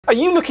Are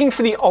you looking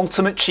for the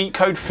ultimate cheat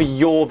code for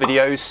your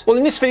videos? Well,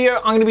 in this video,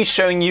 I'm going to be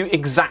showing you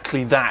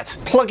exactly that.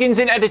 Plugins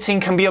in editing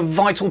can be a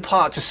vital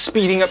part to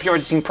speeding up your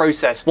editing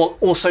process while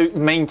also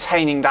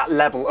maintaining that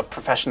level of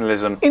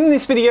professionalism. In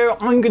this video,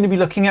 I'm going to be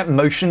looking at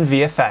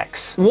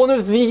MotionVFX, one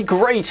of the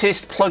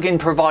greatest plugin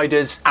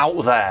providers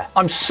out there.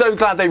 I'm so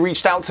glad they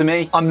reached out to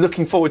me. I'm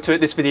looking forward to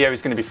it. This video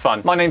is going to be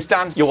fun. My name's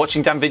Dan. You're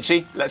watching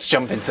DanVinci. Let's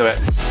jump into it.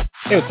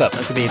 Hey, what's up?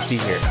 MKBHD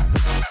here.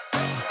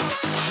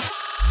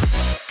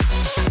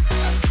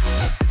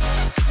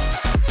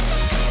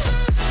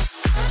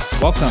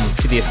 Welcome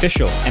to the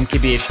official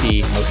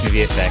MKBHD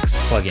MotionVFX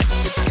plugin.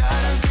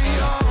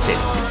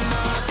 Peace.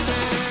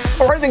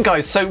 Alright then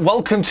guys, so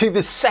welcome to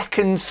the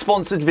second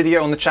sponsored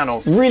video on the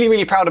channel.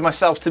 Really proud of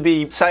myself to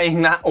be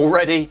saying that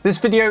already. This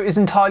video is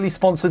entirely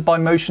sponsored by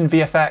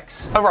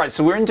MotionVFX. Alright,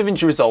 so we're in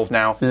DaVinci Resolve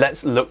now.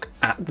 Let's look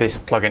at this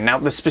plugin. Now,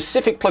 the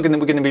specific plugin that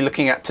we're going to be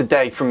looking at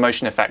today from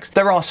MotionVFX,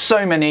 there are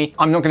so many.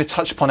 I'm not going to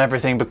touch upon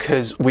everything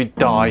because we'd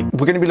die.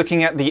 We're going to be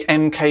looking at the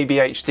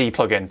MKBHD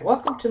plugin.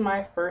 Welcome to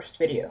my first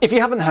video. If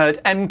you haven't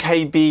heard,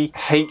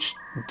 MKBHD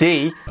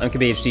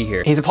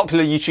here. He's a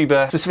popular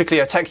YouTuber, specifically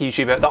a tech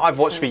YouTuber that I've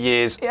watched for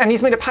years, and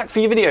he's made a pack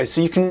for your videos,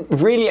 so you can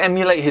really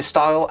emulate his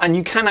style, and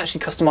you can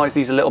actually customize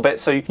these a little bit,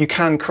 so you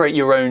can create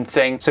your own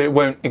thing, so it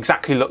won't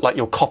exactly look like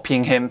you're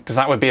copying him, because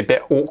that would be a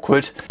bit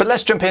awkward. But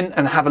let's jump in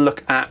and have a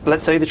look at,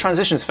 let's say, the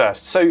transitions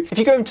first. So if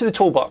you go into the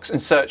toolbox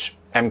and search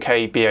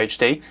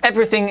MKBHD,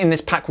 everything in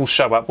this pack will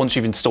show up once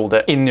you've installed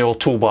it in your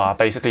toolbar,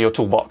 basically your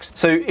toolbox.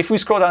 So if we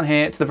scroll down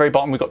here to the very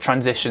bottom, we've got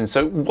transitions.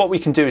 So what we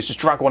can do is just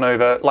drag one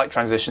over, like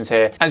transitions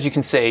here. As you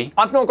can see,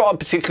 I've not got a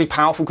particularly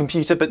powerful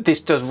computer, but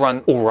this does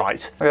run all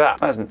right. Look at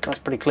that, that's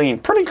pretty clean.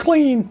 Pretty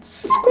clean,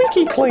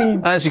 squeaky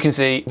clean. As you can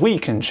see, we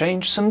can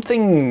change some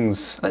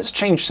things. Let's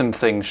change some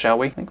things, shall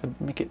we?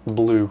 Make it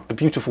blue, a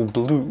beautiful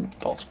blue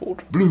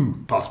passport. Blue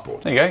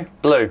passport. There you go,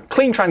 blue.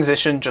 Clean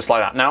transition, just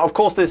like that. Now, of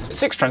course, there's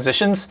 6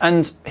 transitions,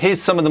 and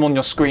here's some of them on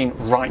your screen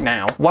right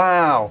now.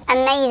 Wow.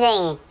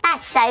 Amazing.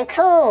 That's so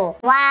cool.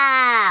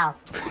 Wow.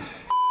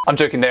 I'm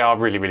joking, they are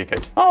really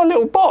good. Oh, a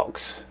little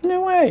box.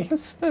 No way.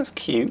 That's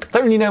cute.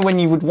 Don't really know when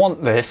you would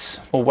want this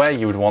or where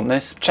you would want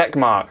this. Check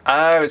mark.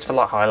 Oh, it's for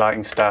like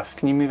highlighting stuff.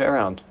 Can you move it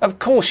around? Of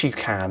course you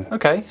can.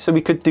 Okay, so we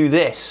could do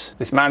this.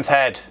 This man's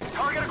head.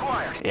 Target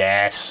acquired.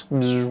 Yes.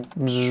 I'm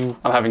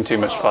having too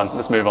much fun.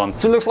 Let's move on.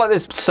 So it looks like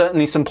there's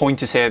certainly some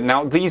pointers here.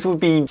 Now, these would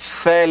be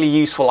fairly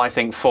useful, I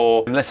think,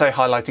 for, let's say,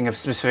 highlighting a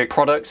specific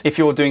product. If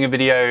you're doing a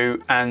video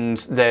and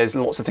there's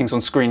lots of things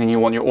on screen and you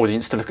want your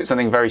audience to look at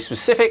something very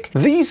specific,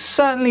 these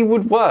certainly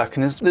would work,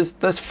 and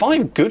there's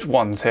 5 good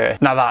ones here.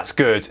 Now that's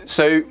good.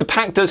 So the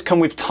pack does come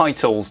with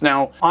titles.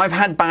 Now, I've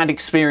had bad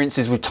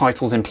experiences with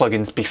titles in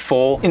plugins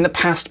before. In the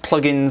past,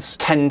 plugins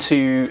tend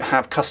to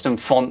have custom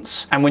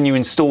fonts, and when you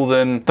install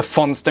them, the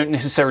fonts don't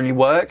necessarily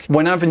work.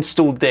 When I've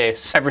installed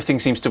this, everything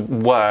seems to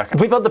work.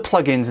 With other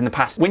plugins in the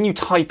past, when you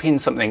type in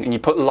something and you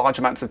put large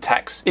amounts of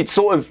text, it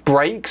sort of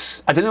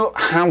breaks. I don't know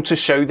how to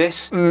show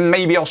this.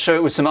 Maybe I'll show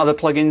it with some other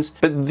plugins,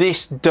 but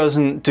this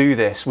doesn't do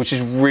this, which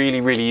is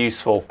really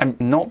useful and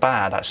not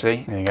bad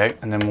actually. There you go.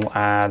 And then we'll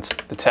add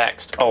the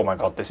text. Oh my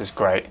god, this is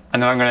great.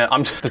 And then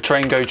I'm the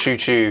train go choo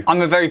choo.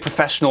 I'm a very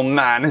professional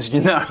man, as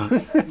you know.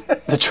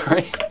 the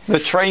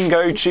train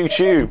go choo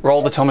choo.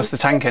 Roll the Thomas the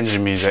Tank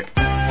Engine music.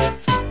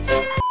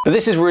 But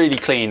this is really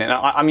clean, and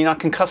I mean, I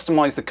can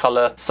customize the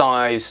color,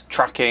 size,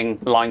 tracking,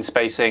 line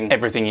spacing,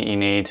 everything that you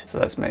need. So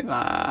let's make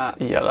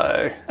that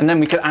yellow. And then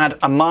we could add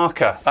a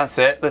marker. That's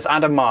it. Let's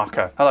add a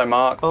marker. Hello,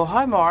 Mark. Oh,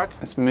 hi, Mark.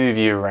 Let's move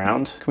you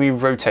around. Can we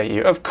rotate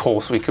you? Of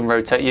course we can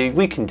rotate you.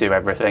 We can do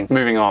everything.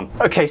 Moving on.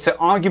 Okay, so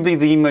arguably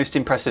the most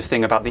impressive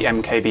thing about the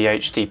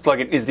MKBHD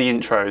plugin is the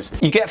intros.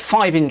 You get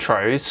 5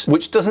 intros,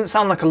 which doesn't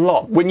sound like a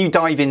lot. When you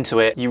dive into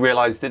it, you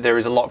realize that there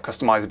is a lot of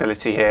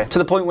customizability here, to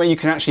the point where you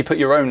can actually put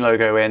your own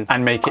logo in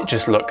and make it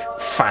just look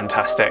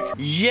fantastic.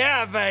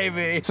 Yeah,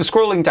 baby! So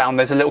scrolling down,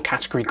 there's a little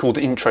category called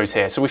intros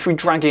here. So if we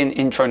drag in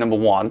intro number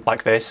 1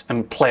 like this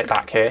and play it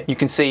back here, you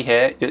can see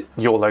here that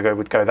your logo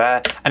would go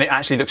there, and it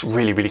actually looks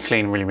really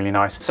clean, really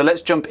nice. So let's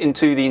jump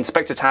into the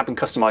inspector tab and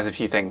customize a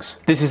few things.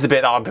 This is the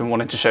bit that I've been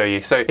wanting to show you.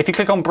 So if you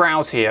click on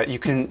browse here, you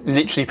can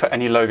literally put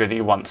any logo that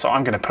you want. So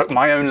I'm going to put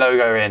my own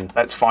logo in.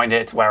 Let's find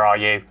it. Where are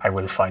you? I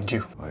will find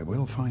you. I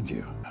will find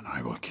you, and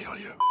I will kill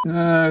you.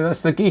 No,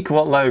 that's the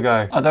GeekWatt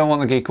logo. I don't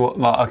want the GeekWatt.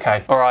 Well,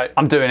 okay, all right,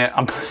 I'm doing it.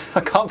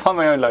 I can't find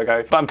my own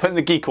logo, but I'm putting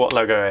the GeekWatt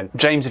logo in.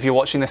 James, if you're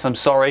watching this, I'm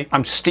sorry.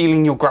 I'm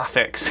stealing your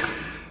graphics.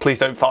 Please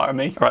don't fire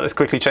me. All right, let's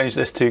quickly change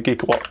this to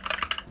GeekWatt.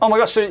 Oh my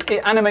gosh, so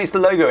it animates the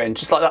logo in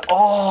just like that.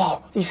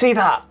 Oh, you see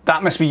that?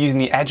 That must be using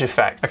the edge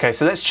effect. Okay,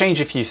 so let's change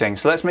a few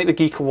things. So let's make the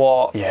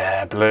GeekWatt,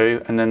 yeah, blue.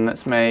 And then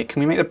let's make, can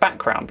we make the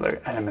background blue?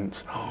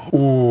 Elements.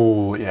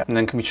 Ooh, yeah. And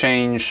then can we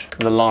change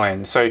the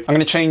lines? So I'm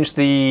gonna change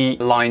the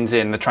lines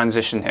in, the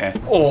transition here.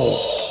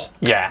 Oh,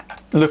 yeah.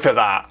 Look at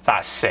that,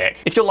 that's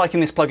sick. If you're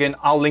liking this plugin,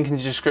 I'll link in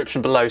the description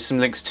below some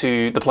links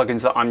to the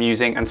plugins that I'm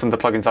using and some of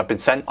the plugins I've been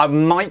sent. I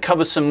might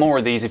cover some more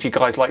of these if you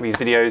guys like these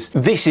videos.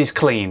 This is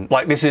clean,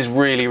 like this is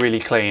really, really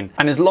clean. clean.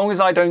 And as long as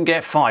I don't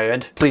get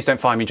fired, please don't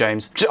fire me,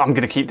 James. I'm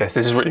gonna keep this.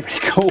 This is really, really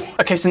cool.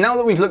 Okay, so now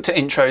that we've looked at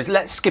intros,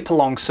 let's skip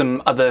along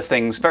some other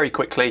things very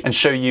quickly and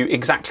show you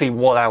exactly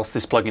what else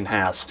this plugin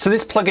has. So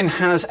this plugin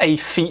has a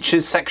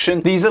features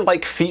section. These are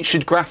like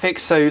featured graphics.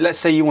 So let's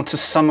say you want to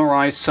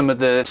summarize some of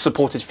the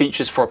supported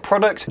features for a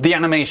product. The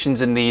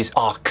animations in these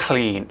are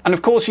clean. And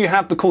of course you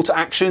have the call to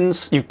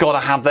actions. You've got to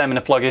have them in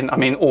a plugin. I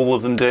mean, all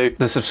of them do.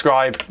 The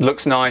subscribe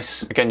looks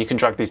nice. Again, you can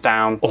drag these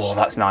down. Oh,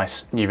 that's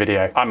nice. New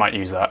video. I might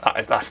use that.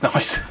 That's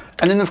nice.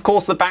 And then of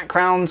course the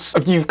backgrounds.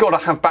 You've got to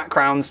have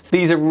backgrounds.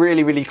 These are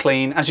really, really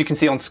clean. As you can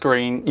see on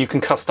screen, you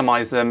can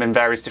customize them in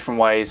various different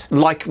ways.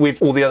 Like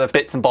with all the other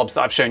bits and bobs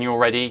that I've shown you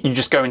already, you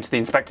just go into the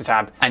inspector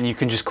tab and you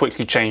can just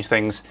quickly change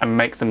things and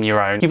make them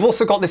your own. You've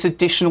also got this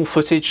additional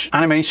footage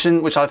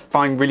animation, which I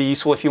find really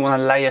useful if you want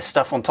to layer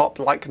stuff on top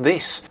like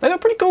this. They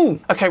look pretty cool.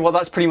 Okay, well,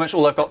 that's pretty much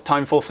all I've got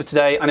time for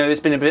today. I know it's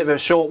been a bit of a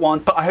short one,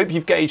 but I hope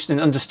you've gauged and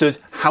understood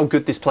how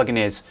good this plugin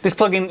is. This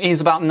plugin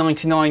is about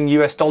 $99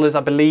 US, I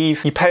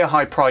believe. You pay a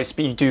high price,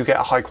 but you do get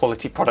a high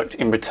quality product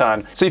in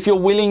return. So if you're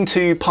willing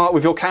to part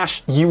with your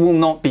cash, you will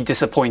not be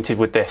disappointed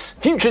with this.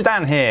 Future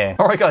Dan here.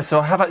 All right, guys, so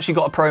I have actually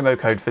got a promo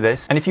code for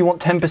this. And if you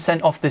want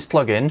 10% off this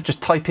plugin,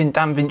 just type in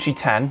DanVinci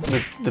 10,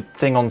 the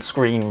thing on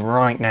screen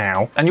right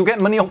now, and you'll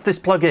get money off this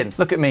plugin.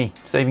 Look at me,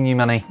 saving you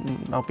money.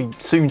 I'll be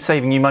soon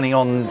saving you money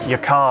on your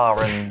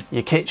car and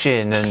your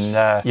kitchen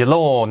and your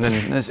lawn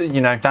and,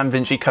 you know,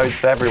 DanVinci codes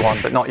for everyone,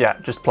 but not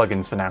yet, just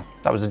plugins for now.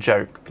 That was a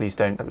joke. Please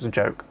don't, that was a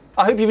joke.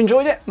 I hope you've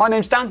enjoyed it. My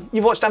name's Dan,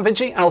 you've watched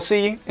DanVinci, and I'll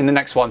see you in the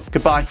next one.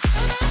 Goodbye.